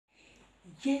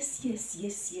Yes, yes,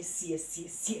 yes, yes, yes,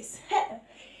 yes, yes.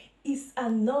 It's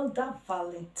another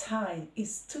Valentine.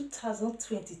 It's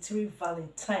 2023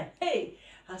 Valentine. Hey,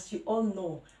 as you all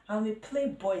know, I'm a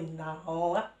playboy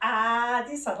now.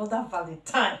 This is another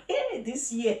Valentine. Hey,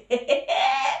 this year,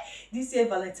 this year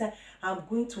Valentine, I'm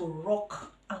going to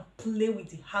rock and play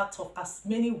with the heart of as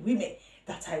many women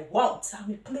that I want.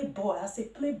 I'm a playboy. As a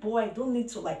playboy, I don't need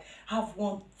to like have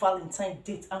one Valentine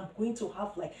date. I'm going to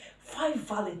have like 5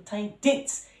 Valentine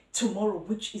dates tomorrow,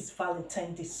 which is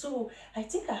Valentine Day. So I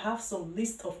think I have some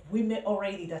list of women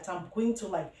already that I'm going to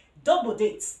like double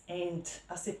date. And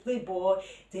as a playboy,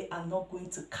 they are not going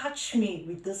to catch me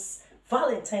with this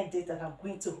Valentine Day that I'm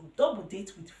going to double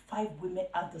date with 5 women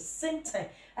at the same time.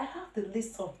 I have the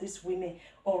list of these women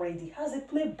already. As a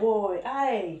playboy,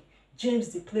 James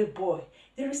the playboy,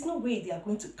 there is no way they are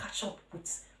going to catch up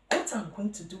with what I'm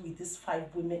going to do with these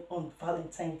 5 women on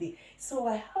Valentine Day. So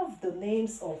I have the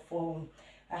names of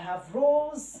I have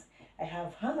Rose, I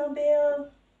have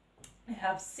Annabelle, I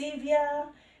have Sylvia,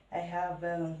 I have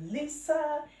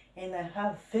Lisa, and I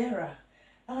have Vera.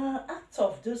 Out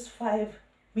of those 5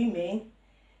 women,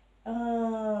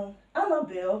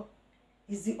 Annabelle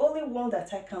is the only one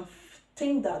that I can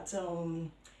think that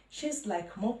she's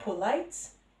like more polite,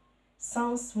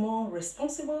 sounds more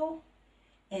responsible,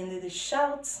 and in the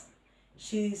shout,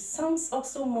 she sounds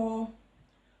also more,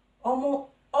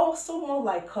 also more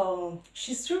like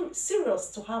she's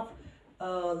serious to have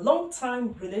a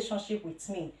long-time relationship with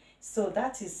me. So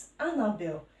that is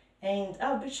Annabelle, and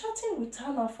I've been chatting with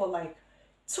Anna for like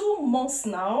 2 months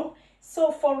now.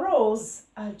 So for Rose,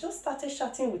 I just started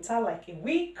chatting with her like a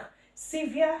week.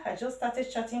 Sylvia, I just started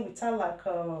chatting with her like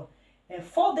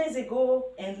 4 days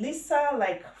ago, and Lisa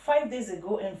like 5 days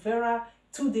ago, and Vera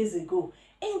 2 days ago.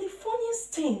 And the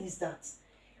funniest thing is that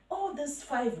all these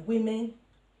 5 women,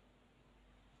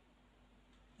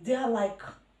 they are like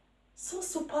so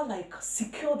super like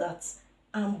secure that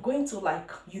I'm going to like,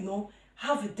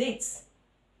 have a date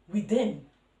with them,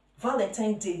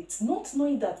 Valentine date, not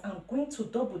knowing that I'm going to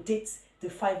double date the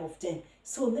 5 of them.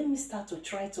 So let me start to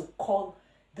try to call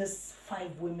these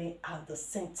 5 women at the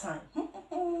same time.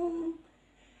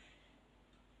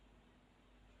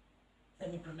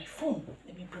 Let me bring my phone.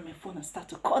 Let me bring my phone and start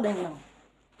to call them now.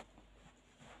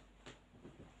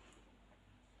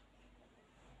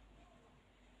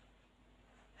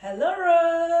 Hello,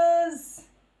 Rose.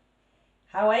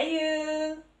 How are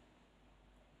you?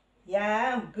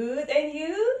 Yeah, I'm good. And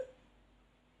you?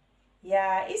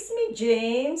 Yeah, it's me,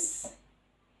 James.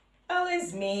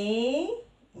 Always me.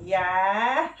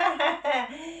 Yeah.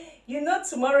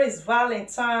 Tomorrow is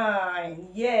Valentine.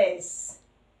 Yes.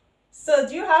 So,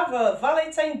 do you have a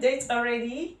Valentine date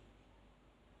already?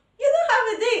 You don't have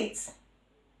a date.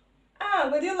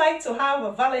 Would you like to have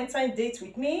a Valentine date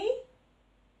with me?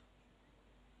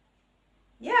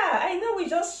 Yeah, I know we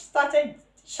just started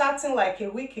chatting like a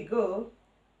week ago.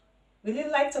 Would you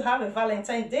like to have a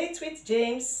Valentine date with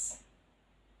James?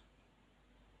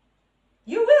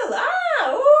 You will?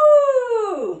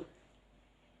 Ooh!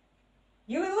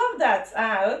 You will love that.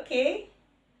 Okay.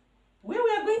 Where we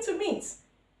are going to meet?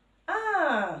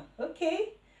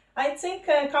 Okay. I think,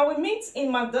 can we meet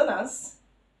in McDonald's?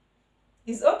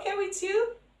 Is okay with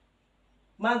you?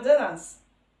 McDonald's.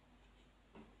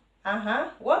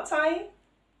 What time?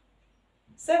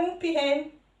 7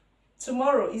 p.m.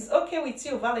 tomorrow. Is okay with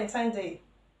you, Valentine's Day?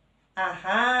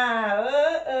 That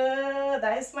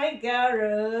is my girl,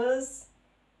 Rose.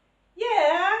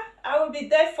 Yeah, I will be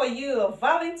there for you. A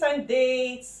Valentine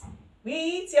date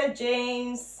with your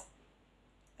James.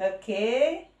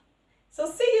 Okay. So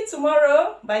see you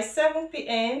tomorrow by 7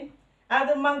 p.m. at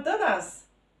the McDonald's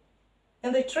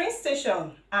in the train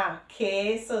station.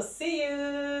 Okay, so see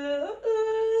you.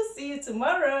 See you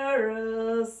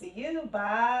tomorrow. See you.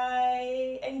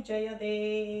 Bye. Enjoy your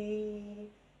day.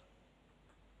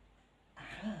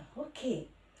 Okay.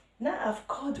 Now I've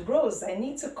called Rose. I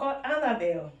need to call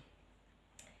Annabelle.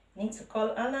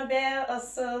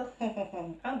 Also.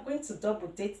 I'm going to double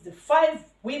date the 5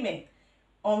 women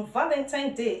on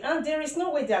Valentine's Day, and there is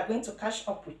no way they are going to catch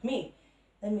up with me.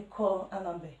 Let me call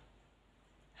Annabelle.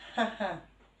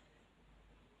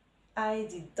 I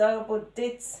did double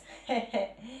dates.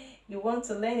 You want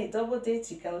to learn a double date?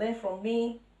 You can learn from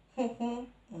me.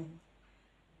 Hello,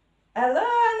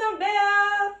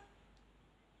 Annabelle.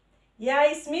 Yeah,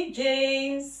 it's me,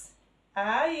 James.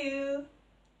 How are you?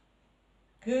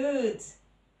 Good.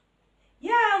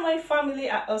 Yeah, my family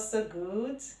are also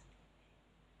good.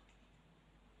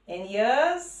 And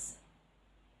yours?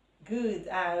 Good.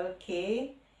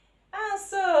 Okay.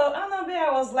 So, Annabelle,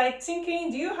 I was like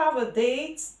thinking, do you have a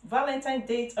date, Valentine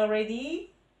date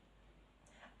already?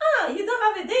 you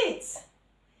don't have a date.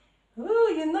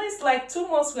 Ooh, you know it's like 2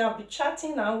 months we have been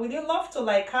chatting now. Would you love to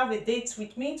like have a date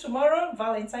with me tomorrow,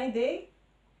 Valentine's Day?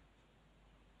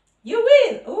 You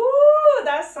will. Ooh,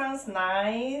 that sounds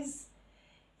nice.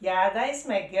 Yeah, that is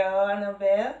my girl,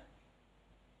 Annabelle.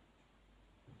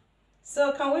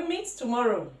 So can we meet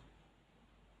tomorrow?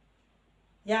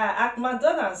 Yeah, at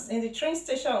McDonald's in the train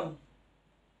station.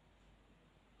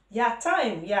 Yeah,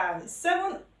 time. Yeah,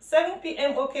 7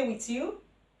 p.m. okay with you?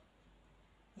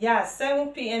 Yeah, 7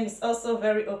 p.m. is also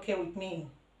very okay with me.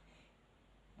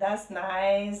 That's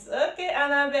nice. Okay,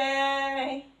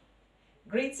 Annabelle.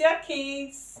 Greet your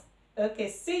kids. Okay,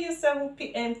 see you 7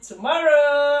 p.m.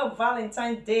 tomorrow.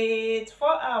 Valentine date. For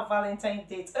our Valentine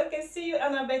date. Okay, see you,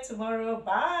 Annabelle, tomorrow.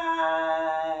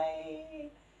 Bye.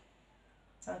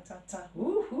 Ta ta ta.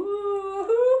 Woohoo!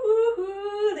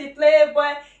 The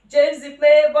playboy. James the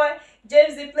playboy.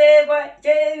 James the playboy.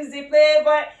 James the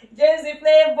playboy. James the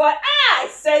playboy. Ah, I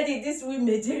said it. This women,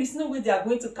 there is no way they are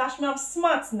going to catch me. I'm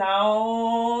smart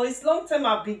now. It's long time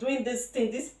I've been doing this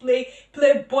thing. This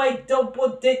playboy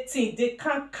double dating. They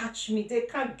can't catch me. They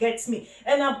can't get me.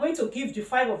 And I'm going to give the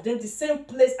 5 of them the same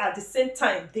place at the same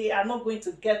time. They are not going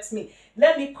to get me.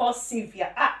 Let me call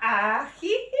Sylvia.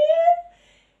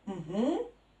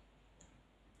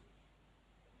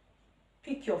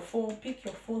 Pick your phone,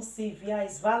 Sylvia.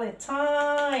 It's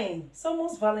Valentine. It's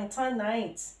almost Valentine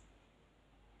night.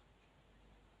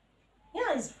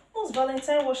 Yeah, it's almost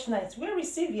Valentine wash night. Where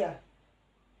is Sylvia?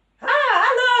 Ah,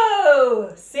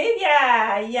 hello,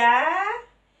 Sylvia. Yeah,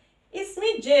 it's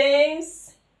me,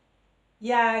 James.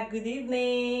 Yeah, good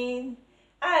evening.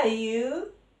 How are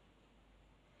you?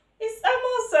 It's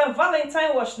almost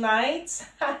Valentine wash night.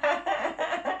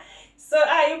 So,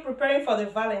 are you preparing for the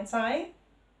Valentine?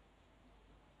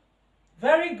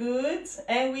 Very good.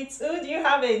 And with who do you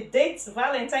have a date,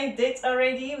 Valentine date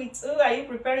already? With who are you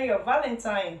preparing your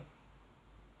Valentine?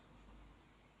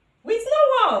 With no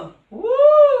one.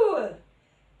 Woo!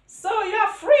 So you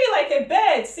are free like a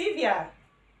bird, Sylvia.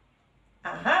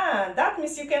 That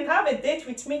means you can have a date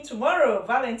with me tomorrow,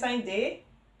 Valentine Day.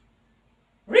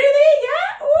 Really?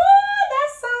 Yeah? Ooh, that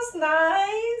sounds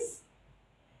nice.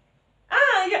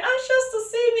 You're anxious to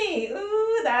see me.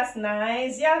 Ooh, that's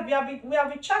nice. Yeah, we have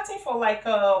been chatting for like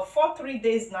 3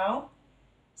 days now.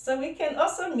 So we can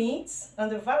also meet on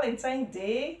the Valentine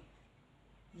Day.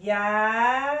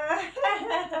 Yeah.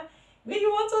 Will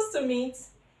you want us to meet?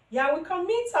 Yeah, we can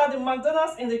meet at the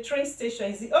McDonald's in the train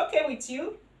station. Is it okay with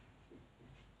you?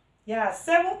 Yeah,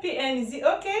 7 p.m. Is it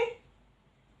okay?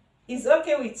 It's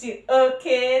okay with you.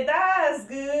 Okay, that's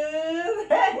good.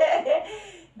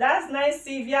 That's nice,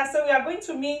 Sylvia. So we are going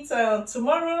to meet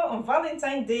tomorrow on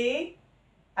Valentine's Day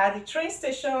at the train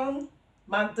station,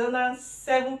 McDonald's,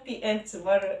 7 p.m.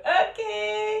 tomorrow.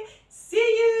 Okay, see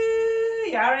you.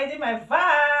 You're already my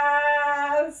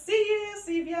vibe. See you,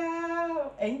 Sylvia.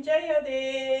 Enjoy your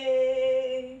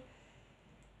day.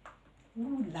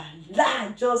 Ooh la la,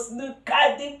 just look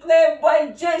at the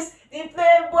playboy James, the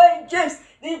playboy James,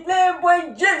 the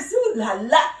playboy James. Ooh la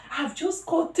la, I've just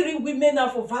called 3 women now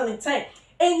for Valentine.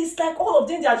 And it's like all of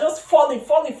them, they are just falling. No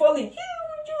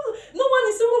one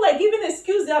is even like giving an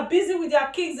excuse. They are busy with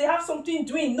their kids. They have something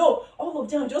doing. No, all of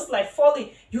them are just like falling.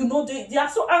 You know, they are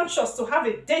so anxious to have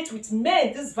a date with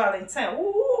men this Valentine.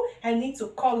 Ooh, I need to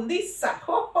call Lisa.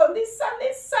 Oh, Lisa.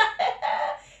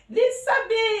 Lisa,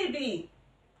 baby.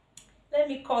 Let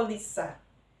me call Lisa.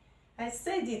 I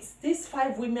said it. These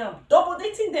 5 women, I'm double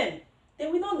dating them. They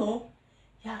will not know.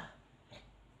 Yeah.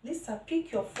 Lisa,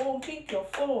 pick your phone.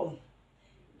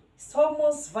 It's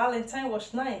almost Valentine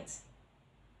wash night.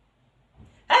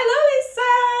 Hello,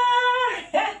 Lisa.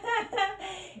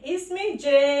 It's me,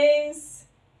 James.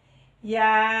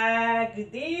 Yeah,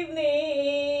 good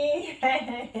evening.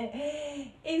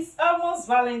 It's almost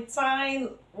Valentine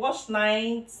wash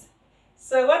night.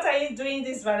 So what are you doing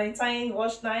this Valentine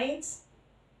wash night?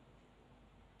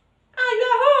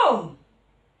 You're home.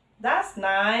 That's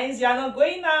nice. You're not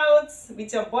going out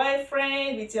with your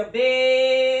boyfriend, with your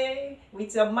babe,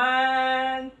 with your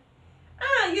man.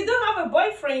 You don't have a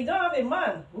boyfriend, you don't have a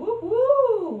man.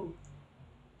 Woohoo!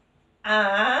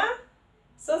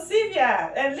 So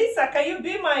Sylvia and Lisa, can you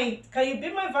be my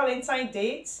Valentine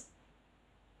date?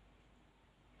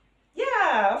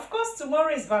 Yeah, of course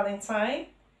tomorrow is Valentine.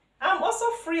 I'm also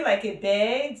free like a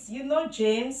bird. You know,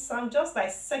 James, I'm just like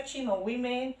searching on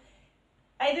women.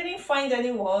 I didn't find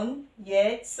anyone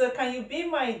yet. So can you be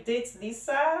my date,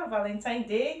 Lisa? Valentine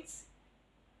date?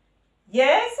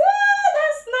 Yes?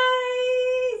 That's nice.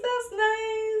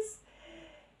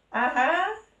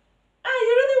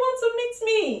 You really want to meet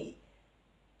me?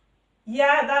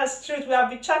 Yeah, that's true. We have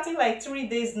been chatting like 3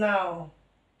 days now.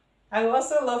 I would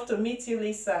also love to meet you,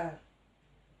 Lisa.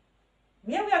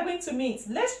 Where we are going to meet?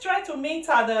 Let's try to meet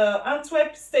at the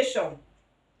Antwerp station.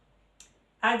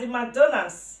 At the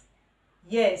McDonald's.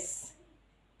 Yes.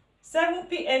 7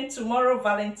 p.m. tomorrow,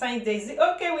 Valentine Day. Is it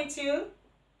okay with you?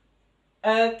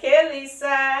 Okay,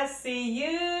 Lisa. See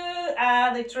you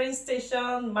at the train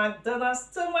station, McDonald's,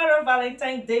 tomorrow,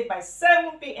 Valentine Day by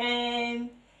 7 p.m.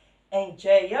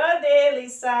 Enjoy your day,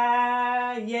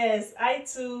 Lisa. Yes, I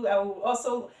too.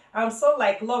 I'm so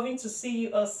like loving to see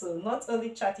you also. Not only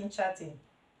chatting. See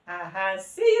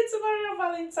you tomorrow,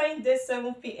 Valentine Day,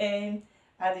 7 p.m.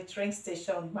 at the train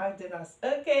station, McDonald's.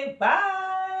 Okay,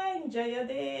 bye. Enjoy your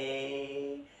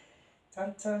day.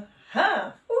 Tan tan.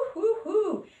 Ha.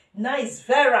 Hoo. Nice,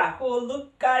 Vera. Oh,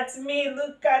 look at me.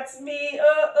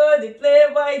 Oh, the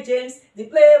Playboy James, the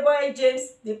Playboy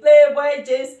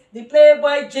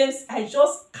James. I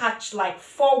just catch like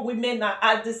 4 women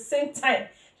at the same time.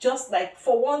 Just like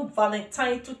for one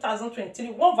Valentine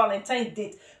 2023, one Valentine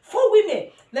date. 4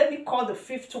 women. Let me call the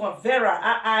 5th one, Vera.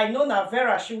 I know now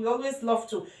Vera. She will always love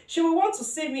to. She will want to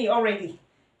see me already.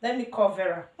 Let me call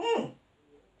Vera.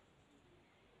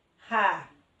 Ha.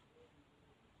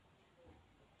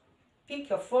 Pick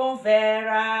your phone,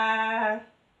 Vera.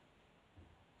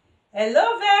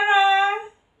 Hello, Vera.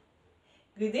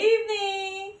 Good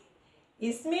evening.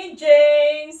 It's me,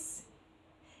 James.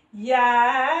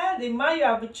 Yeah, the man you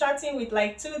have been chatting with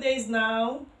like 2 days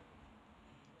now.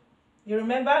 You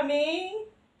remember me?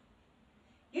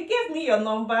 You gave me your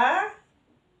number.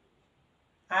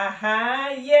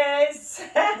 Yes.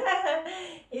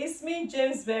 It's me,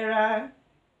 James, Vera.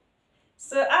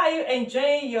 So are you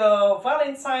enjoying your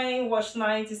Valentine wash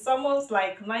night? It's almost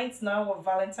like night now of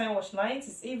Valentine wash night.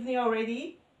 It's evening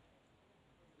already.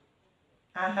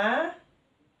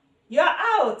 You're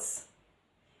out.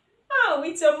 Oh,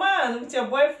 with your man, with your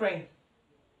boyfriend.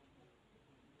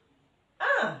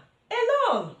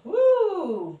 Alone.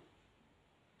 Woo.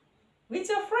 With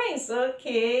your friends,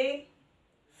 okay.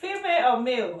 Female or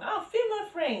male? Female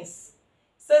friends.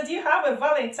 So do you have a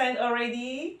Valentine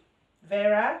already,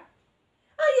 Vera?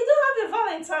 You don't have a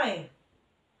Valentine.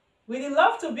 Would you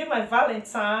love to be my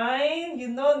Valentine? You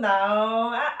know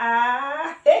now.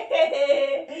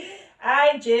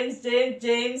 Hi, James. Really?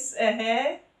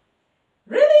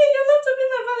 You love to be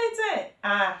my Valentine?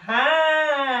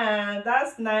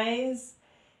 That's nice.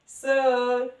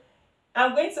 So,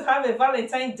 I'm going to have a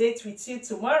Valentine date with you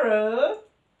tomorrow.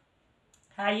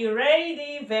 Are you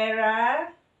ready,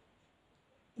 Vera?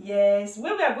 Yes.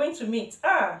 Where we are going to meet?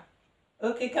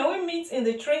 Okay, can we meet in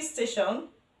the train station?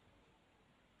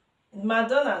 In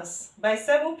McDonald's by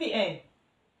 7 p.m.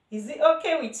 Is it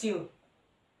okay with you?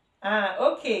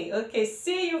 Okay.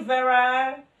 See you,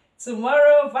 Vera.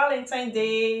 Tomorrow, Valentine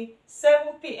Day,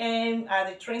 7 p.m. at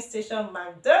the train station,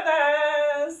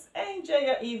 McDonald's. Enjoy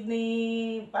your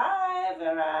evening. Bye,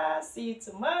 Vera. See you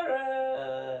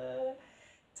tomorrow.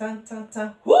 Tan.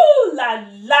 Woo la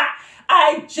la!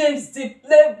 James, the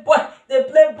playboy,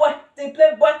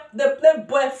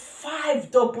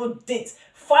 5 double dates,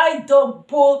 5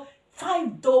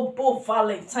 double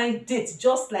Valentine dates,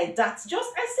 just like that.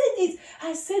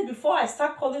 I said before I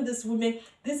start calling these women,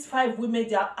 these 5 women,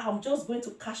 I'm just going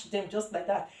to catch them just like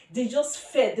that. They just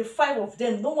fed the 5 of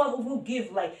them. No one even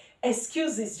give like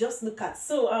excuses. Just look at.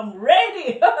 So I'm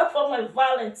ready for my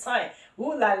Valentine.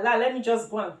 Ooh la la! Let me just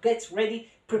go and get ready,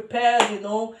 prepare,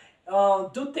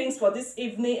 do things for this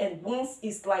evening. And once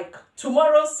it's like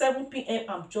tomorrow 7 p.m,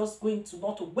 I'm just going to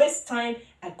not to waste time.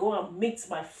 I go and meet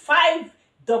my 5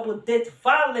 double date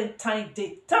Valentine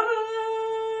date.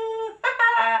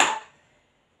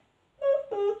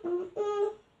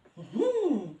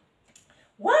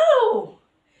 Wow,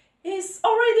 it's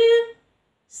already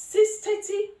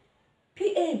 6:30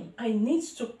 p.m. I need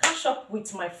to catch up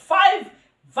with my 5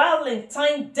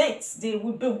 Valentine dates. They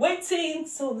will be waiting,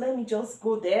 so let me just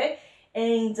go there.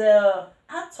 And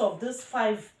out of those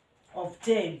 5 of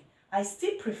them, I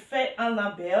still prefer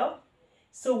Annabelle.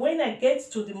 So when I get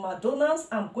to the McDonald's,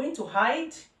 I'm going to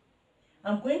hide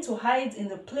in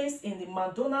the place in the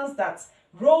McDonald's that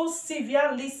Rose,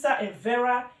 Sylvia, Lisa, and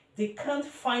Vera, they can't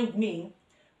find me.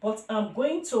 But I'm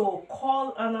going to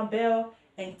call Annabelle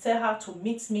and tell her to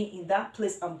meet me in that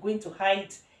place. I'm going to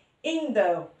hide in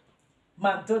the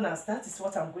McDonald's. That is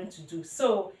what I'm going to do.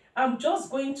 So I'm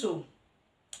just going to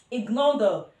ignore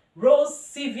the Rose,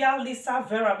 Sylvia, Lisa,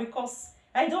 Vera, because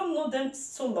I don't know them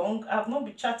so long. I've not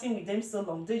been chatting with them so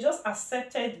long. They just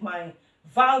accepted my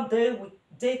Val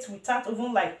date without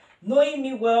even like knowing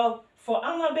me well. For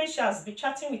Annabelle, she has been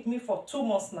chatting with me for 2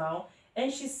 months now,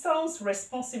 and she sounds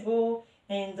responsible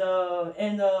and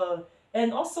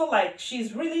and also like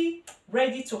she's really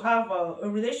ready to have a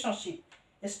relationship,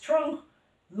 a strong,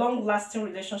 long-lasting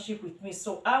relationship with me.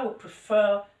 So I would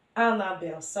prefer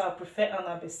Annabelle. So I prefer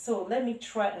Annabelle. So let me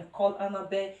try and call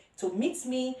Annabelle to meet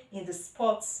me in the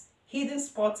spots, hidden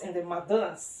spots in the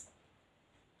McDonald's.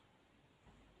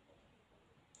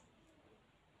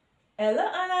 Hello,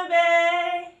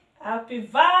 Annabelle. Happy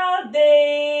Val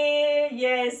Day.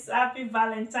 Yes, happy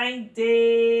Valentine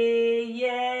Day.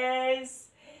 Yes.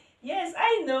 Yes,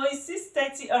 I know it's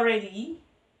 6:30 already.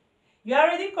 You're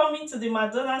already coming to the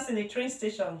McDonald's in the train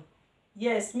station.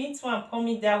 Yes, me too. I'm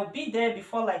coming there. I'll be there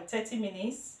before like 30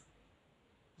 minutes.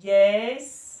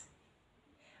 Yes.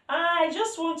 I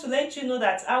just want to let you know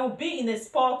that I will be in a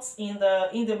spot in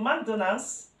the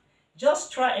McDonald's.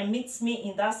 Just try and meet me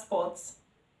in that spot.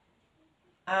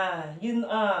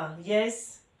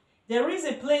 Yes. There is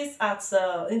a place at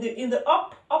in the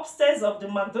upstairs of the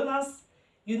McDonald's.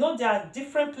 You know there are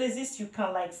different places you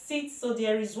can like sit. So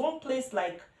there is one place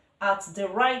like at the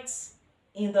right,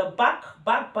 in the back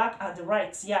at the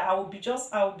right. Yeah, I will be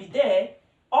there.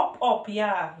 Up,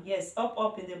 yeah, yes,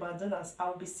 up in the McDonald's. I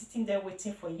will be sitting there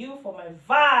waiting for you for my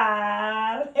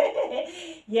Val.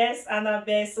 Yes,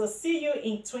 Annabelle. So see you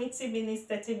in 20 minutes,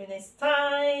 30 minutes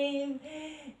time.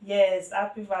 Yes,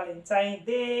 happy Valentine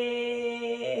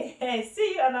Day.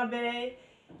 See you, Annabelle.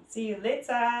 See you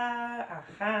later.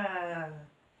 Aha.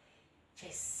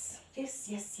 Yes.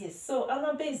 So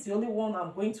Annabelle is the only one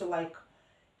I'm going to like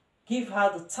give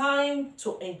her the time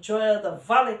to enjoy the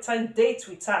Valentine date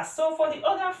with her. So for the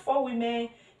other four women,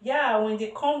 yeah, when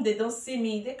they come, they don't see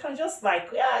me. They can just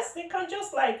like, yes, they can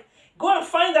just like go and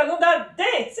find another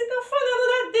date. They can find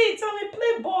another date. I'm a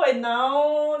playboy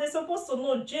now. They're supposed to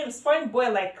know James, fine boy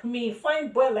like me,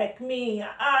 fine boy like me.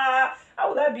 How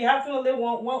would I be having only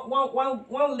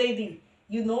one lady?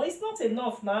 You know, it's not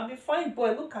enough now. Be fine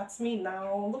boy. Look at me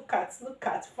now. Look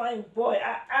at fine boy.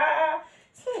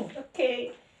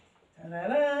 Okay.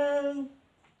 Ta-da-da.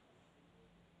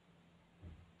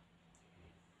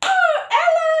 Oh,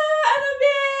 hello,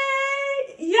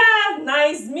 Annabelle. Yeah,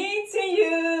 nice meeting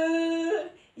you.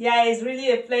 Yeah, it's really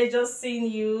a pleasure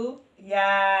seeing you.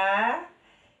 Yeah.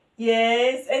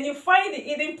 Yes, and you find the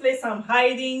hidden place I'm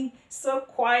hiding so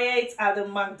quiet at the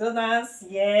McDonald's.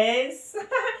 Yes.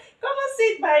 Come on,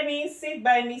 sit by me, sit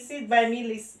by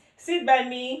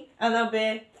me,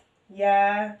 Annabelle.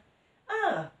 Yeah.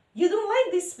 You don't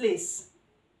like this place.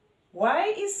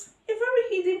 Why? It's a very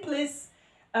hidden place,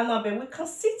 Annabelle. We can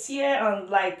sit here and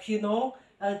like, you know,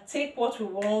 and take what we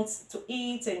want to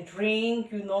eat and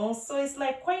drink, you know. So it's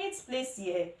like quiet place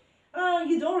here.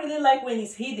 You don't really like when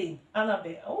it's hidden,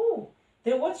 Annabelle. Oh,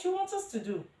 then what you want us to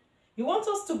do? You want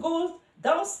us to go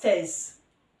downstairs.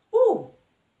 Oh,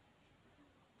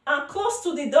 and close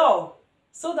to the door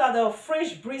so that the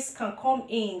fresh breeze can come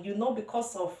in, you know,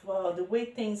 because of the way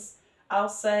things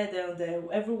outside and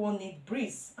everyone need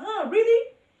breeze.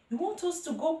 Really? You want us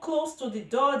to go close to the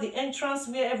door, the entrance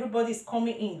where everybody is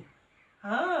coming in?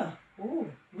 Oh,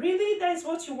 really? That is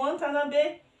what you want,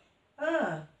 Annabelle?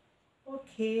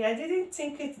 Okay. I didn't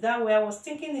think it that way. I was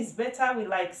thinking it's better we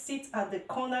like sit at the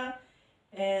corner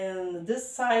and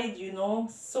this side, you know,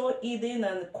 so hidden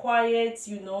and quiet,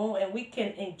 you know, and we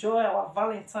can enjoy our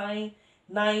Valentine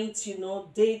night, you know,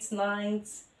 date night.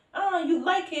 You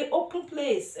like a open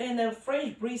place and a fresh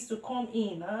breeze to come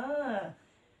in.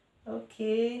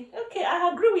 Okay,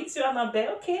 I agree with you,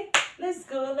 Annabelle. Okay, let's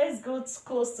go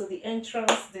close to the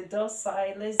entrance, the door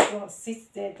side. Let's go and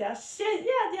sit there. There are shades,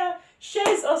 yeah, there are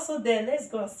shades also there. Let's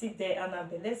go and sit there,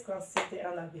 Annabelle. Let's go and sit there,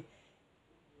 Annabelle.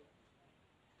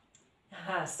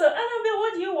 So Annabelle,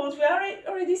 what do you want? We are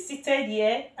already seated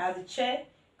here at the chair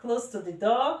close to the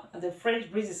door and the fresh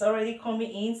breeze is already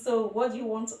coming in. So what do you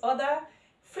want to order?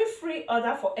 Feel free,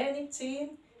 order for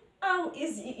anything. I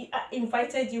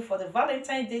invited you for the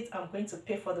Valentine date. I'm going to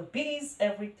pay for the bills,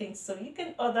 everything. So you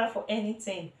can order for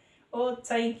anything. Oh,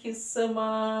 thank you so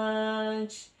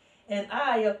much. And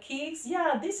your kids.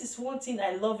 Yeah, this is one thing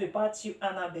I love about you,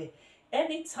 Annabelle.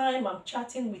 Anytime I'm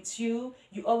chatting with you,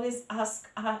 you always ask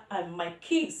and my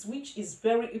kids, which is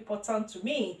very important to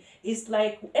me. It's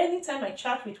like anytime I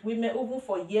chat with women, even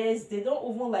for years, they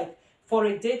don't even like for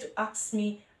a day to ask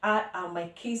me, how are my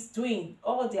kids doing?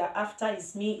 All they're after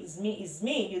is me,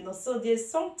 you know. So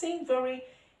there's something very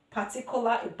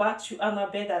particular about you,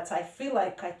 Annabelle, that I feel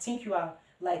like I think you are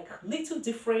like little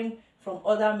different from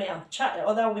other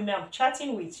other women I'm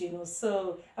chatting with, you know.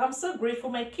 So I'm so grateful.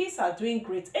 My kids are doing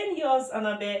great. And yours,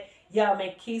 Annabelle? Yeah,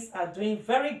 my kids are doing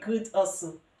very good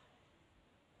also.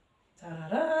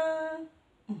 Ta-da!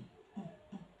 Oh,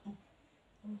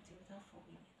 the other four women are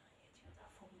here.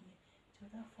 The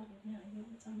other four women are here.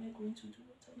 What am I going to do?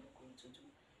 What am I going to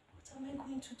am I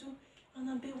going to do?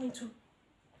 Annabelle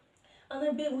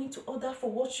went to order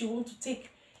for what she want to take.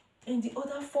 And the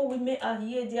other four women are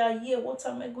here, they are here. What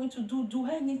am I going to do? Do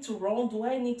I need to run? Do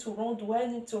I need to run? Do I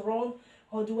need to run?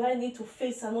 Or do I need to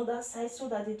face another side so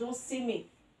that they don't see me?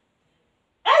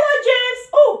 Hello, James.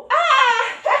 Oh,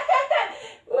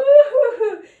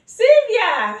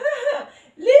 Sylvia,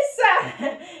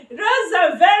 Lisa,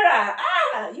 Rosa, Vera.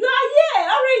 You are here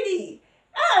already.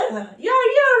 You are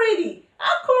here already.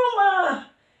 How come?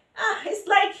 It's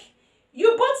like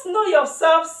you both know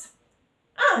yourselves.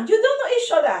 You don't know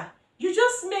each other. You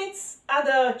just met at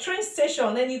the train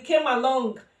station and you came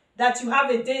along that you have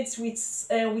a date with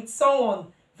someone,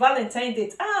 Valentine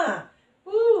date.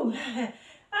 Ooh,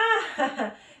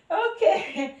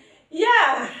 okay,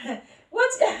 yeah.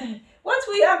 What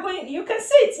we are going? You can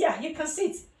sit. Yeah, you can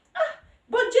sit.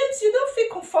 But James, you don't feel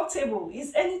comfortable.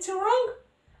 Is anything wrong?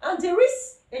 And there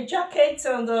is a jacket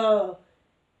and the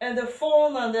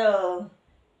phone and a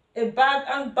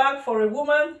handbag for a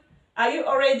woman. Are you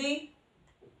already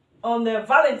on the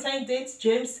Valentine date,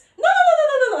 James? No.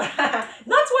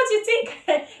 Not what you think.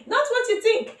 Not what you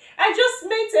think. I just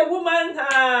met a woman.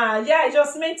 Yeah, I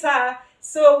just met her.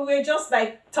 So we're just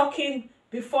like talking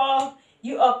before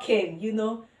you all came, you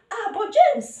know. But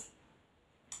James,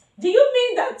 do you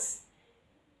mean that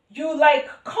you like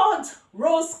called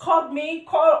Rose, called me,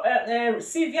 called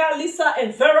Sylvia, Lisa,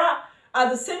 and Vera at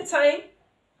the same time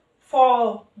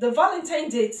for the Valentine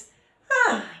date?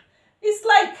 It's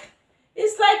like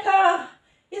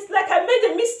I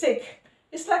made a mistake.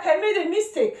 It's like I made a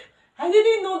mistake. I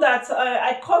didn't know that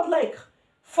I called like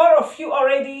 4 of you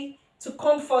already to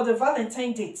come for the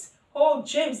Valentine date. Oh,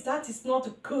 James, that is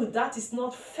not good. That is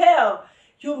not fair.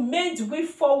 You made we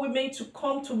 4 women to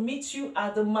come to meet you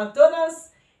at the McDonald's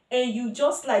and you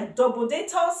just like double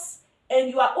date us and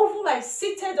you are even like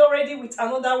seated already with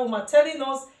another woman telling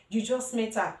us you just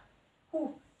met her.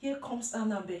 Oh, here comes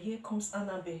Annabelle. Here comes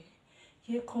Annabelle.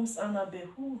 Here comes Annabelle.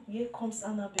 Ooh, here comes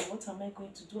Annabelle. What am I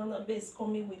going to do? Annabelle is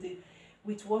coming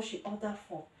with what she ordered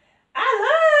for.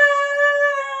 Hello!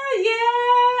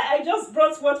 Yeah! I just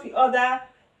brought what we ordered.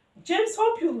 James,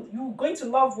 hope you're going to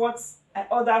love what I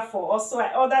ordered for. Also,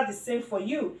 I ordered the same for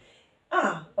you.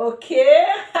 Okay.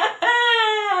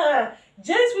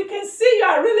 James, we can see you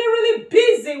are really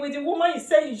busy with the woman you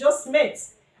said you just met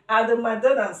at the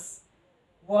McDonald's.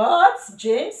 What,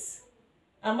 James?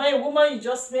 Am I a woman you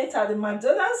just met at the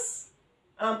McDonald's?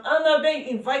 Annabelle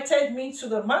invited me to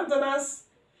the McDonald's.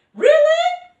 Really?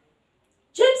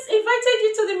 James invited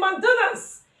you to the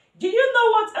McDonald's. Do you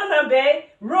know what, Annabelle,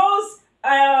 Rose,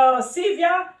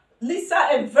 Sylvia, Lisa,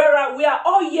 and Vera, we are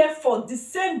all here for the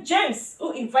same James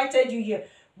who invited you here.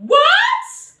 What?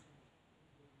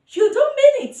 You don't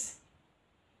mean it.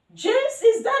 James,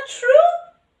 is that true?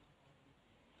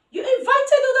 You invited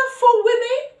other 4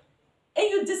 women and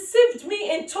you deceived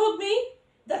me and told me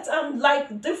that I'm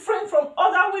like different from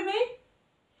other women?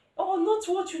 Oh, not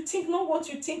what you think, not what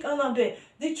you think, Annabelle.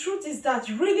 The truth is that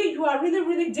really you are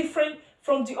really different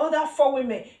from the other 4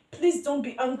 women. Please don't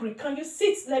be angry. Can you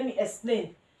sit? Let me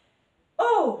explain.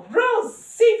 Oh, Rose,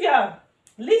 Sylvia,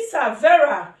 Lisa,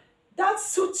 Vera, that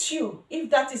suits you if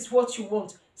that is what you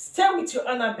want. Stay with your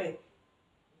Annabelle.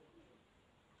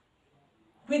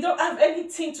 We don't have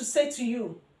anything to say to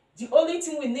you. The only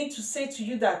thing we need to say to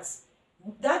you that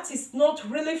is not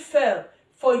really fair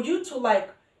for you to like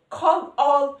call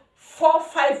all 4,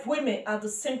 5 women at the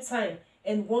same time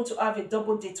and want to have a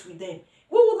double date with them.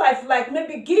 We would like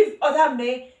maybe give other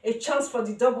men a chance for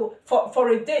the double for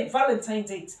a date, Valentine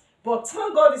date. But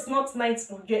thank God it's not night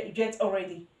yet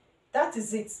already. That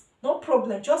is it. No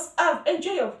problem. Just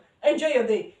enjoy your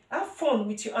day. Have fun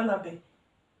with your Annabelle.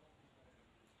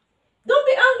 Don't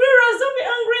be angry, Rose. Don't be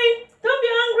angry. Don't be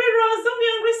angry, Rose. Don't be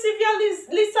angry, Sylvia,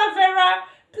 Lisa, Vera.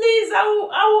 Please, I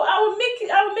will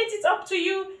make it up to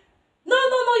you. No.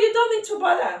 You don't need to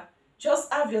bother.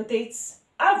 Just have your dates.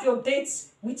 Have your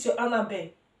dates with your Annabelle.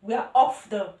 We are off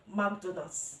the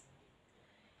McDonald's.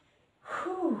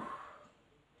 Whew.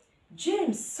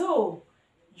 James, so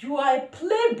you are a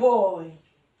playboy.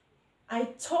 I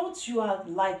thought you are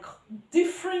like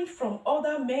different from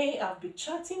other men I've been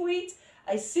chatting with.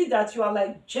 I see that you are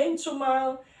like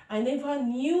gentleman. I never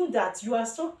knew that you are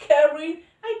so caring.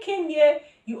 I came here,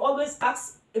 you always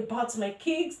ask about my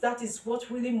kids. That is what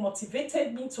really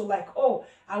motivated me to like, oh,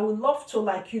 I would love to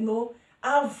like, you know,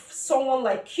 have someone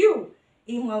like you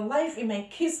in my life, in my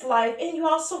kids' life, and you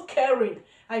are so caring.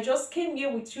 I just came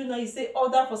here with you now. You say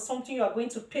order for something, you are going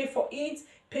to pay for it,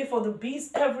 pay for the bills,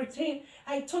 everything.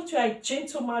 I thought you are a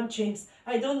gentleman, James.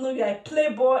 I don't know you are a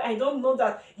playboy. I don't know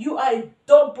that you are a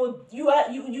double.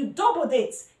 You double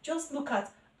date. Just look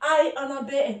at I,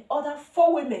 Annabelle, and other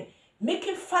 4 women,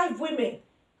 making 5 women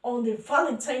on a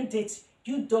Valentine date.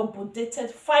 You double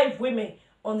dated 5 women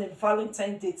on a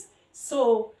Valentine date.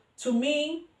 So to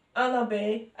me,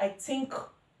 Annabelle, I think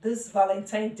this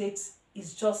Valentine date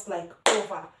is just like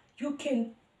over. You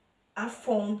can have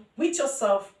fun with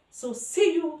yourself. So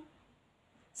see you,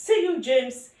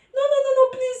 James. No, no, no, no,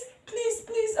 please, please,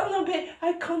 please, Annabelle.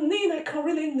 I can kneel. I can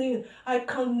really kneel. I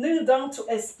can kneel down to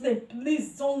explain.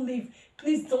 Please don't leave.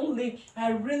 Please don't leave.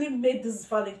 I really made this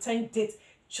Valentine date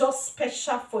just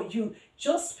special for you.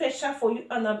 Just special for you,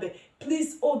 Annabelle.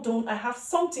 Please hold on. I have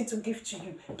something to give to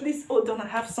you. Please hold on. I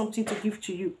have something to give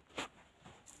to you.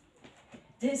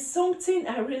 There's something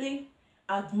I really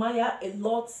admire a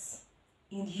lot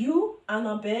in you,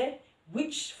 Annabelle,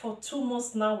 which for 2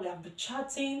 months now we have been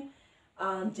chatting,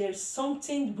 and there's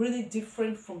something really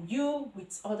different from you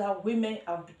with other women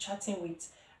I've been chatting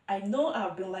with. I know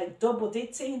I've been like double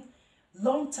dating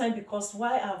long time because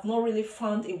why I've not really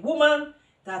found a woman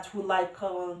that will like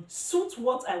suit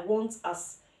what I want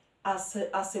as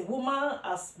a woman,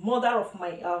 as mother of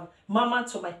my mama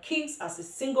to my kids, as a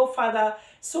single father.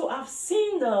 So I've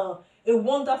seen a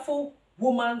wonderful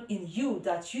woman in you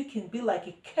that you can be like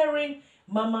a caring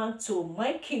mama to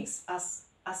my kids as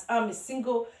I'm a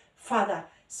single father.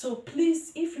 So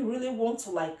please, if you really want to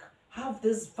like have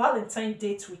this Valentine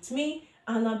date with me,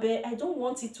 Annabelle, I don't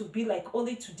want it to be like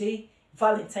only today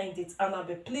Valentine date,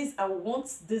 Annabelle. Please, I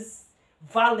want this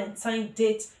Valentine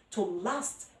date to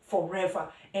last forever,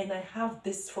 and I have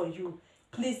this for you.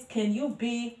 Please, can you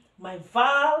be my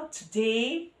Val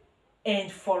today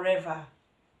and forever?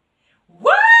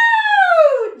 Wow,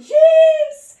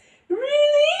 James,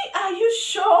 really? Are you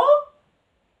sure?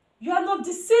 You are not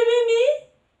deceiving me?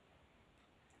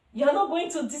 You are not going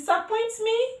to disappoint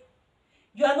me?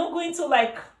 You are not going to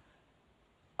like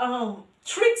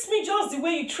treat me just the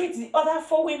way you treat the other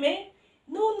 4 women?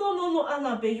 No, no, no, no,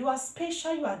 Annabelle, you are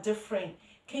special, you are different.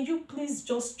 Can you please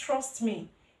just trust me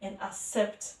and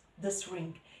accept this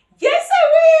ring? Yes, I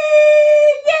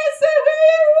will! Yes, I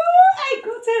will! I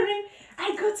got a ring!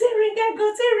 I got a ring! I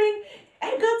got a ring!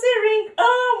 I got a ring!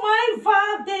 Oh, my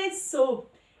Valentine! So,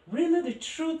 really the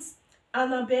truth,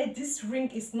 Annabelle, this ring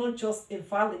is not just a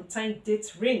Valentine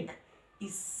date ring.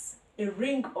 It's a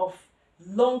ring of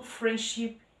long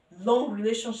friendship, long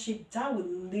relationship that will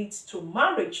lead to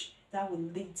marriage, that will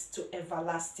lead to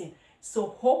everlasting. So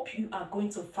hope you are going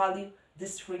to value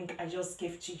this ring I just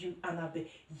gave to you, Annabelle.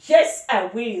 Yes, I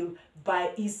will,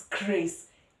 by His grace.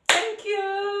 Thank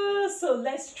you. So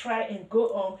let's try and go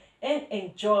on and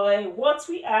enjoy what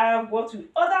we have, what we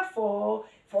order for.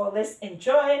 Let's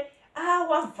enjoy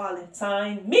our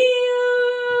Valentine meal.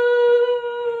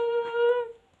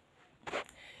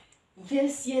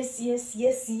 Yes, yes, yes,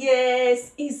 yes,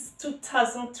 yes. It's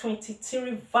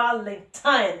 2023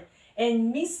 Valentine.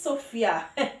 And Miss Sophia,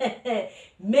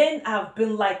 men have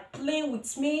been like playing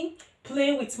with me,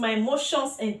 playing with my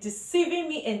emotions and deceiving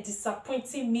me and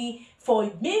disappointing me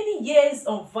for many years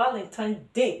on Valentine's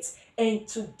date. And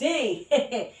today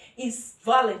is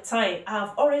Valentine.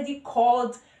 I've already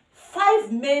called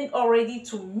 5 men already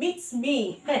to meet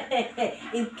me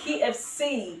in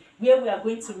KFC, where we are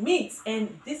going to meet.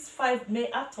 And these 5 men,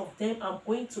 out of them, I'm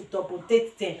going to double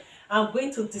date them. I'm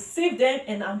going to deceive them,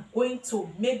 and I'm going to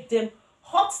make them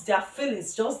hurt their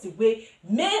feelings just the way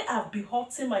men have been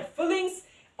hurting my feelings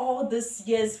all this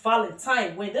year's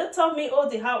Valentine. When they tell me, oh,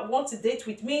 they want to date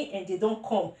with me and they don't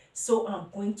come. So I'm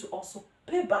going to also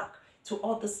pay back to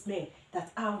all these men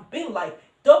that I've been like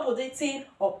double dating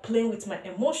or playing with my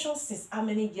emotions since how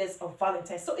many years of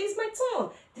Valentine. So it's my turn.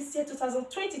 This year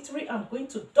 2023, I'm going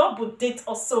to double date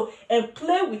also and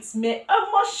play with my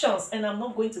emotions, and I'm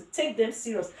not going to take them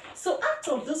serious. So out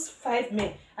of those 5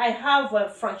 men, I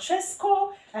have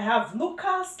Francesco, I have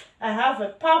Lucas, I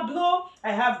have Pablo,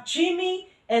 I have Jimmy,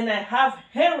 and I have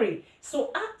Henry.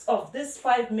 So out of these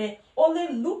 5 men,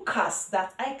 only Lucas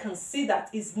that I can see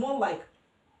that is more like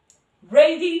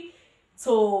ready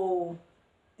to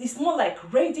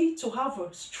have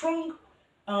a strong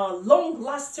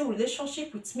long-lasting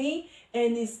relationship with me,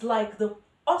 and it's like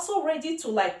also ready to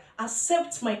like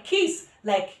accept my kiss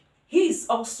like he is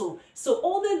also. So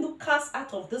only Lucas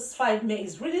out of this 5 men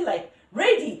is really like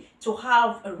ready to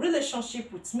have a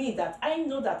relationship with me that I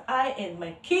know that I and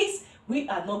my kids, we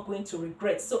are not going to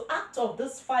regret. So out of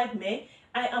this 5 men,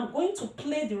 I am going to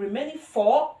play the remaining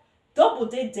 4, double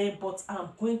date them, but I'm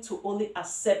going to only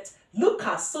accept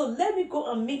Lucas. So let me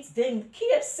go and meet them in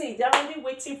KFC. They're already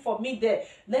waiting for me there.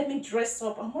 Let me dress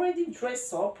up. I'm already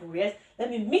dressed up. Yes. Let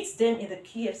me meet them in the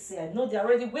KFC. I know they're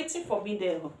already waiting for me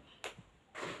there.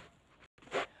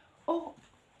 Oh,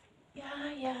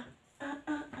 yeah, yeah.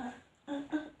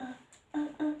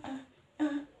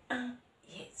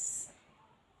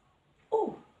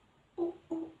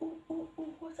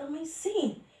 am I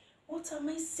seeing? What am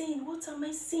I seeing? What am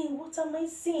I seeing? What am I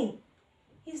seeing?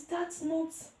 Is that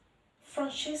not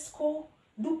Francesco,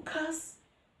 Lucas,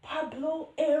 Pablo,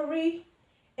 Henry,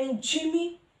 and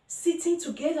Jimmy sitting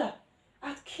together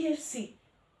at KFC?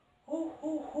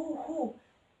 Oh.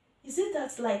 Is it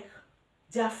that like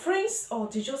they are friends or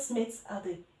they just met at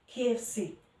the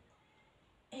KFC?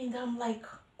 And I'm like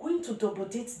going to double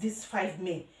date these 5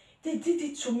 men. They did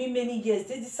it to me many years.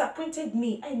 They disappointed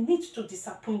me. I need to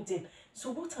disappoint them.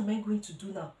 So what am I going to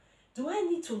do now? Do I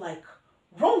need to like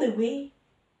run away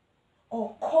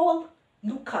or call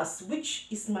Lucas, which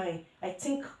is I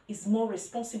think is more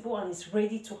responsible and is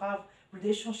ready to have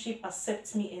relationship,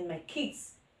 accept me and my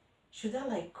kids? Should I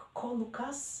like call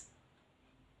Lucas?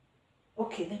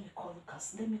 Okay, let me call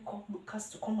Lucas. Let me call Lucas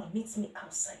to come and meet me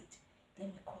outside. Let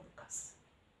me call Lucas.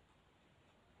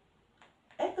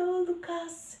 Hello,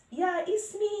 Lucas. Yeah,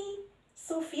 it's me,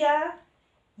 Sophia.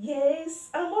 Yes,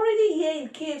 I'm already here in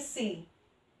KFC.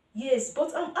 Yes,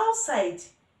 but I'm outside.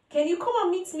 Can you come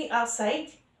and meet me outside?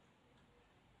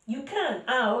 You can?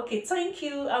 Ah, okay, thank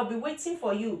you. I'll be waiting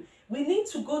for you. We need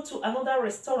to go to another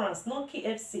restaurant, not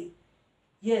KFC.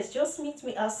 Yes, just meet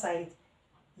me outside.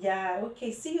 Yeah,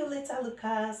 okay, see you later,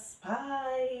 Lucas.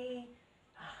 Bye.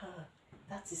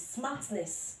 That is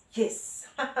smartness. Yes.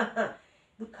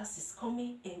 Lucas is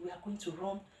coming and we are going to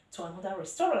run to another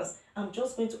restaurant. I'm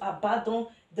just going to abandon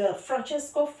the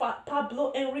Francesco,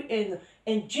 Pablo, Henry,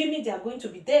 and Jimmy. They are going to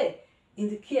be there in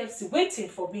the KFC waiting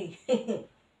for me.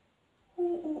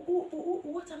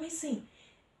 What am I saying?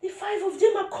 The 5 of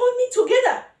them are coming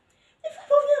together. The 5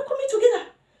 of them are coming together.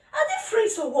 Are they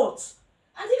friends or what?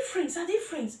 Are they friends? Are they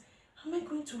friends? Am I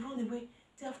going to run away?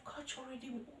 They have catch already.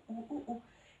 Hello,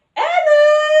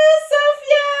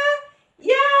 Sophia.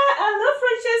 Yeah, hello,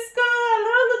 Francesco.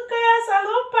 Hello, Lucas.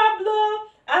 Hello, Pablo.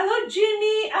 Hello,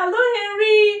 Jimmy. Hello,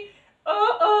 Henry.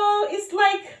 Oh, it's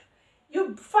like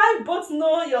you 5 both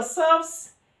know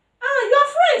yourselves. Ah, you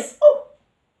are friends. Oh,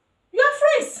 you are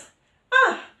friends.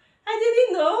 Ah, I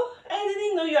didn't know. I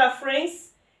didn't know you are friends.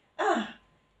 Ah,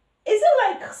 is it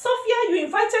like, Sophia, you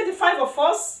invited the 5 of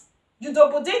us? You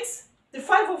double date the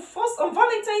 5 of us on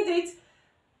Valentine date?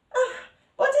 Ah,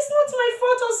 but it's not my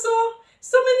fault also.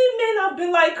 So many men have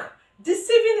been like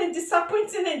deceiving and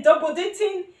disappointing and double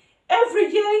dating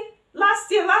every year.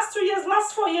 Last year, last 2 years,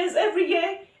 last 4 years, every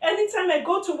year. Anytime I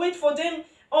go to wait for them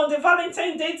on the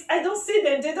Valentine date, I don't see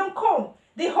them. They don't come.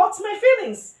 They hurt my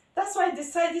feelings. That's why I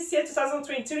decided this year,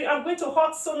 2023, I'm going to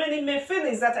hurt so many men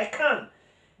feelings that I can.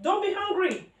 Don't be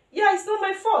hungry. Yeah, it's not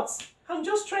my fault. I'm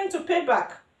just trying to pay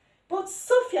back. But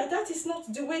Sophia, that is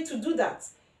not the way to do that.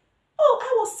 Oh,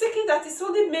 I was thinking that it's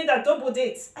only men that double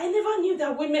date. I never knew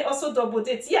that women also double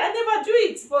date. Yeah, I never do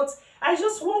it, but I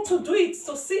just want to do it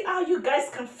to see how you guys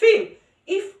can feel.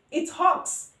 If it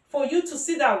hurts for you to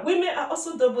see that women are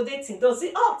also double dating, does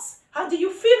it hurt? How do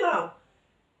you feel now?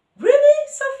 Really,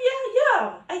 Sophia?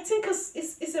 Yeah, I think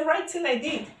it's the right thing I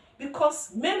did,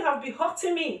 because men have been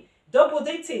hurting me, double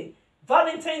dating.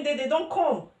 Valentine Day, they don't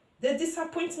come. They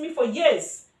disappoint me for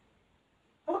years.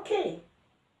 Okay.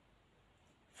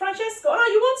 Francesco,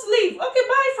 you want to leave? Okay,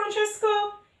 bye, Francesco.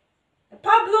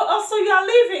 Pablo, also, you are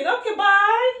leaving. Okay,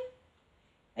 bye.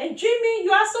 And Jimmy,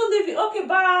 you are also leaving. Okay,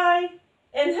 bye.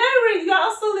 And Henry, you are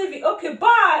also leaving. Okay,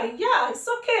 bye. Yeah, it's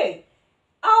okay.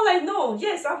 All I know,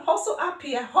 yes, I'm also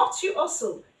happy. I hurt you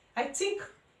also. I think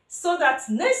so that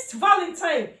next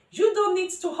Valentine, you don't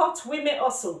need to hurt women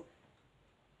also.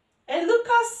 And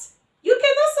Lucas, you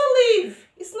can also leave.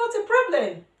 It's not a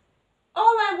problem. All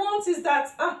I want is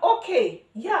that I'm okay.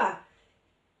 Yeah.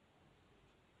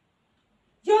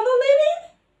 You're not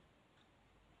leaving?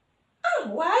 Ah,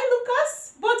 why,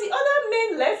 Lucas? But the other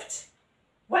men left.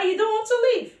 Why you don't want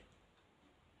to leave?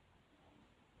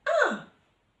 Ah,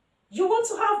 you want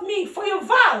to have me for your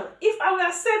vow if I will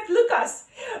accept Lucas?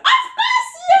 Of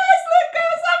course, yes,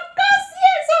 Lucas. Of course,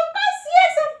 yes. Of course,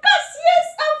 yes. Of course, yes.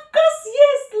 Of course,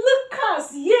 yes,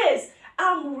 Lucas. Yes.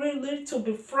 I'm really to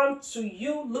be frank to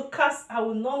you, Lucas. I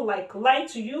will not like lie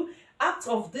to you. Out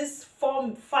of these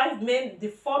 5 men, the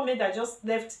 4 men that just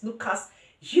left, Lucas,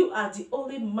 you are the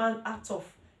only man out of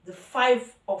the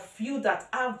 5 of you that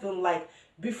I've been like,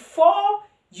 before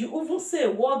you even say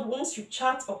a word, once you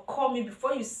chat or call me,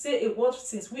 before you say a word,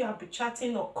 since we have been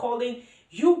chatting or calling,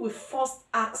 you will first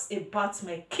ask about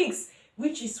my kids,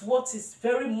 which is what is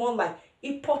very more like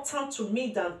important to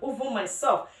me than even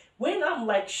myself. When I'm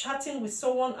like chatting with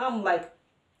someone, I'm like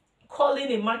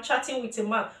calling a man, chatting with a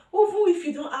man, even if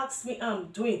you don't ask me, I'm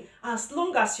doing, as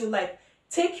long as you like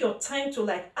take your time to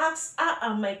like ask, how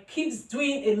are my kids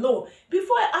doing alone?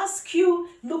 Before I ask you,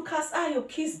 Lucas, how are your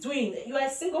kids doing? You are a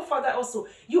single father also.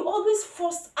 You always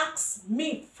first ask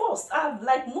me first. I've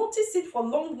like noticed it for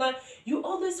long now. You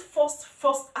always first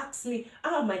ask me,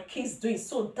 how are my kids doing?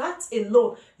 So that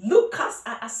alone, Lucas,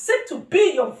 I accept to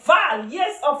be your Val.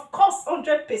 Yes, of course,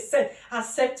 100%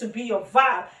 accept to be your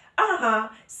Val.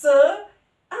 So,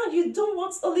 you don't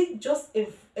want only just a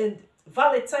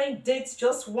Valentine date,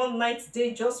 just one night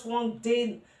day, just one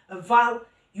day, Val.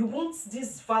 You want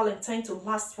this Valentine to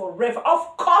last forever.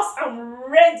 Of course, I'm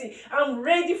ready. I'm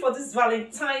ready for this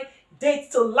Valentine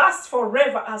date to last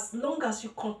forever, as long as you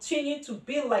continue to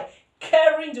be like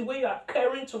caring the way you are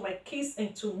caring to my kids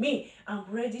and to me. I'm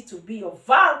ready to be your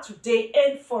Val today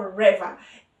and forever.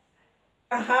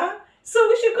 So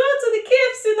we should go to the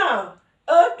KFC now.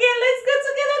 Okay, let's go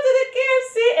together to the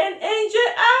KFC and enjoy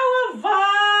our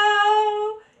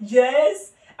Val.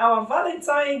 Yes, our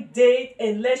Valentine date,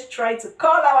 and let's try to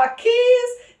call our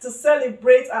kids to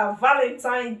celebrate our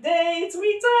Valentine date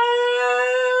with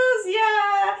us.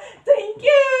 Yeah, thank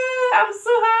you. I'm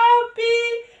so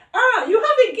happy. You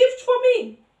have a gift for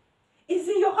me. It's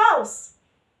in your house.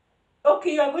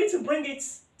 Okay, you are going to bring it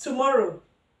tomorrow.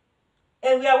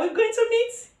 And where are we going to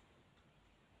meet?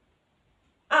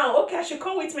 Okay, I should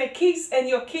come with my kids, and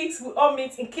your kids will all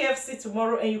meet in KFC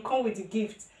tomorrow, and you come with the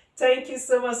gift. Thank you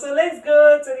so much. So let's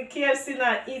go to the KFC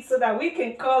now and eat, so that we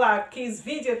can call our kids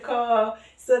video call,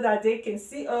 so that they can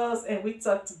see us and we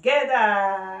talk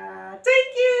together.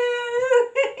 Thank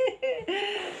you.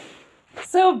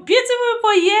 So beautiful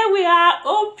people, here we are.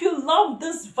 Hope you love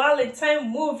this Valentine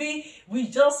movie.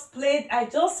 I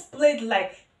just played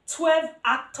like 12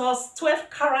 actors, 12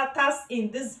 characters in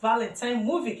this Valentine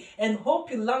movie, and hope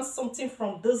you learned something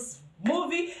from this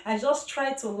movie. I just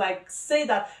try to like say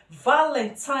that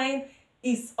Valentine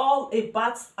is all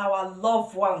about our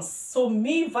loved ones. So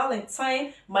me,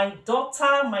 Valentine, my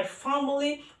daughter, my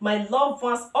family, my loved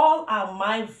ones, all are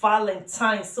my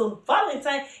Valentine. So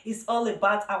Valentine is all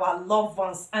about our loved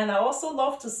ones. And I also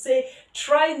love to say,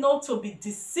 try not to be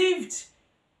deceived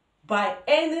by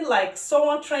any like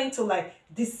someone trying to like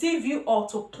deceive you or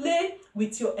to play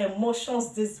with your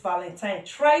emotions this Valentine.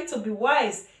 Try to be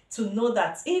wise to know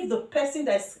that if the person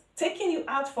that's taking you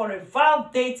out for a Val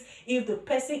date, if the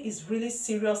person is really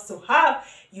serious to have,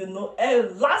 you know, a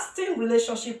lasting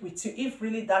relationship with you, if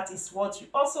really that is what you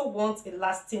also want, a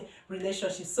lasting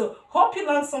relationship. So hope you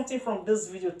learned something from this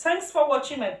video. Thanks for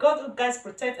watching. My God, you guys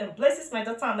protect and blesses my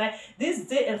daughter and I this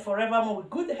day and forevermore, with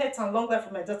good health and long life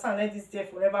for my daughter and I this day and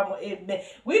forevermore. Amen.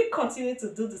 We continue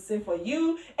to do the same for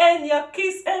you and your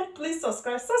kids. And please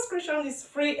subscribe. Subscription is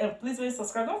free, and please, when you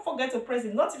subscribe, don't forget to press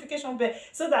the notification bell,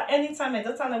 so that anytime my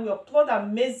daughter and I will upload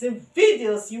amazing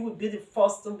videos, you will be the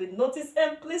first to be noticed.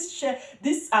 And please share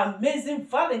this amazing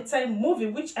Valentine movie,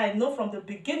 which I know from the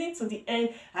beginning to the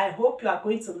end, I hope you are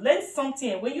going to learn something.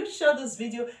 And when you share this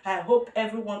video, I hope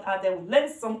everyone out there will learn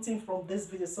something from this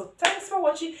video. So thanks for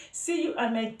watching. See you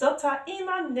and my daughter in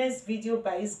our next video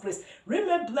by His grace.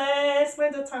 Remain blessed,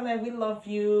 my daughter and I, we love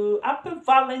you. Happy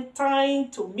Valentine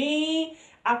to me.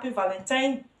 Happy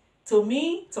Valentine to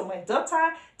me, to my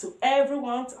daughter, to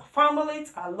everyone, to our family,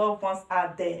 to our loved ones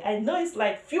out there. I know it's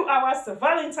like few hours to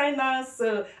Valentine now,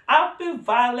 so happy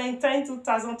Valentine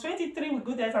 2023 with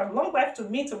good health and long life to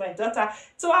me, to my daughter,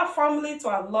 to our family, to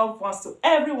our loved ones, to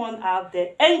everyone out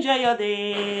there. Enjoy your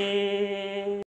day.